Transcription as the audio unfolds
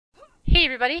Hey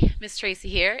everybody, Miss Tracy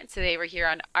here. Today we're here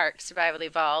on Ark Survival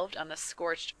Evolved on the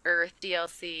Scorched Earth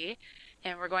DLC,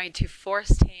 and we're going to force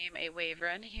tame a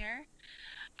Wyvern here.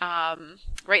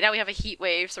 Right now we have a heat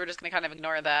wave, so we're just going to kind of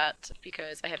ignore that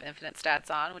because I have infinite stats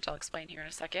on, which I'll explain here in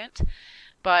a second.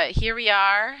 But here we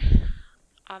are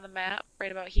on the map,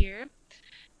 right about here.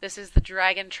 This is the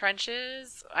Dragon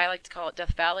Trenches. I like to call it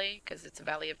Death Valley because it's a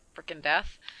valley of frickin'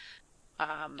 death.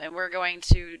 And we're going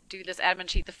to do this admin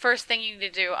cheat. The first thing you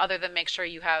need to do, other than make sure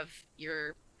you have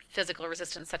your physical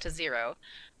resistance set to 0,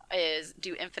 is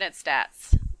do infinite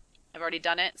stats. I've already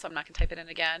done it, so I'm not going to type it in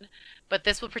again. But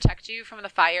this will protect you from the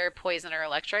fire, poison, or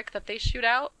electric that they shoot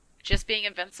out. Just being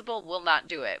invincible will not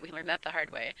do it. We learned that the hard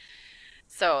way.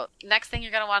 So, next thing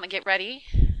you're going to want to get ready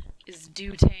is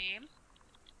do Tame.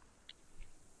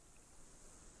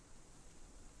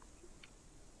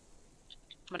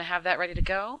 I'm going to have that ready to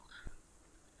go.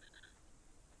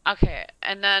 Okay,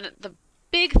 and then the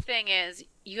big thing is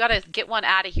you gotta get one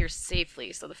out of here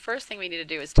safely. So the first thing we need to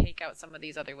do is take out some of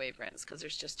these other Wyverns because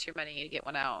there's just too many to get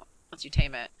one out once you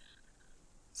tame it.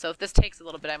 So if this takes a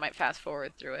little bit, I might fast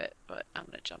forward through it, but I'm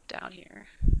gonna jump down here.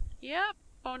 Yep,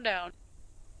 going down.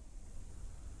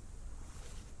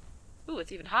 Ooh,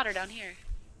 it's even hotter down here.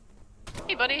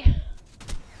 Hey, buddy.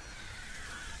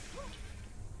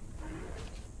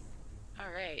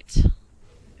 Alright.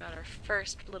 Got our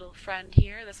first little friend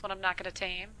here. This one I'm not going to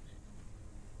tame.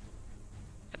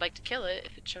 I'd like to kill it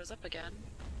if it shows up again.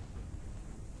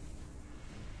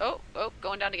 Oh,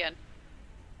 going down again.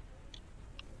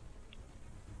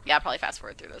 Yeah, I'll probably fast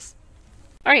forward through this.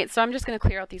 Alright, so I'm just going to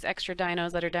clear out these extra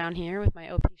dinos that are down here with my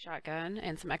OP shotgun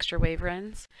and some extra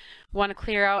Wyverns. Want to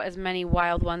clear out as many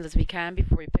wild ones as we can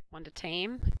before we pick one to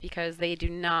tame, because they do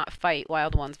not fight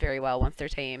wild ones very well once they're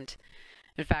tamed.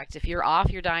 In fact, if you're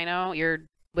off your dino, your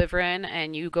Wyvern,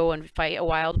 and you go and fight a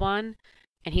wild one,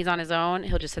 and he's on his own,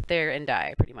 he'll just sit there and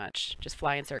die, pretty much. Just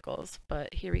fly in circles.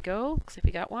 But here we go. Looks like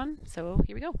we got one, so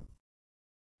here we go.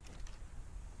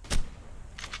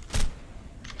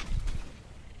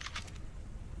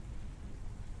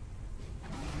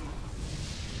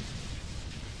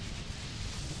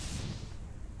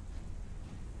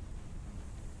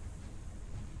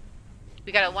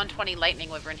 We got a 120 lightning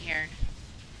Wyvern here.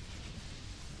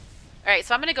 Alright,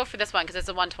 so I'm going to go for this one because it's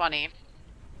a 120.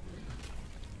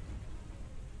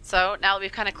 So now that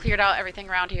we've kind of cleared out everything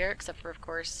around here, except for, of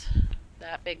course,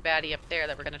 that big baddie up there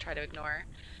that we're going to try to ignore,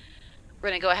 we're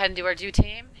going to go ahead and do our do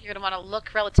tame. You're going to want to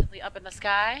look relatively up in the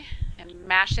sky and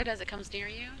mash it as it comes near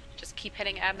you. Just keep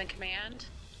hitting admin command.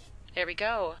 There we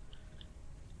go.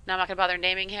 Now I'm not going to bother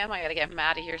naming him. I got to get him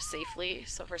out of here safely.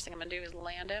 So first thing I'm going to do is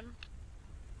land him.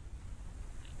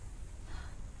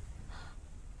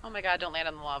 Oh my god, don't land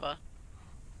on the lava.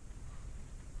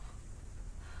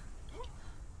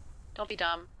 Don't be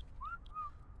dumb.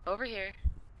 Over here.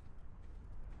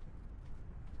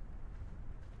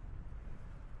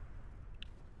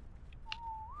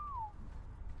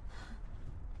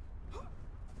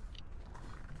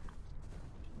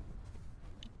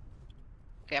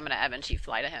 Okay, I'm gonna admin chief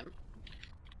fly to him.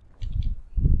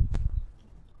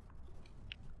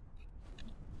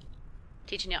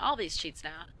 Teaching you all these cheats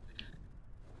now.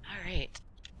 Alright.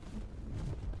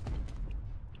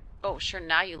 Oh, sure,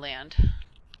 now you land.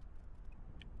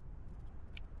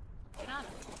 Get on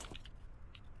him.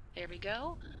 There we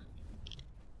go.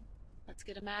 Let's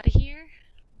get him out of here.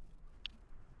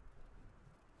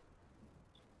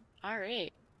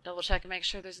 Alright. Double check and make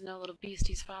sure there's no little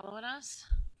beasties following us.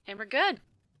 And we're good.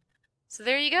 So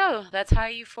there you go. That's how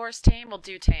you force tame. Well,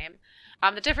 do tame.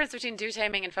 The difference between do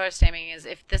taming and force taming is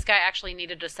if this guy actually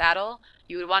needed a saddle,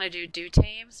 you would want to do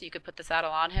tame so you could put the saddle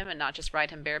on him and not just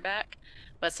ride him bareback.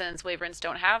 But since Wyverns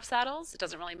don't have saddles, it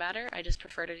doesn't really matter. I just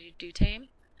prefer to do tame.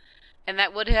 And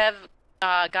that would have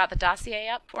got the dossier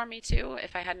up for me too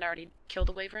if I hadn't already killed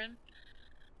a Wyvern.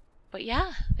 But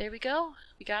yeah, there we go.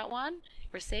 We got one.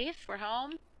 We're safe. We're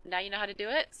home. Now you know how to do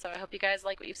it. So I hope you guys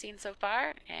like what you've seen so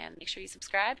far. And make sure you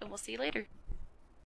subscribe and we'll see you later.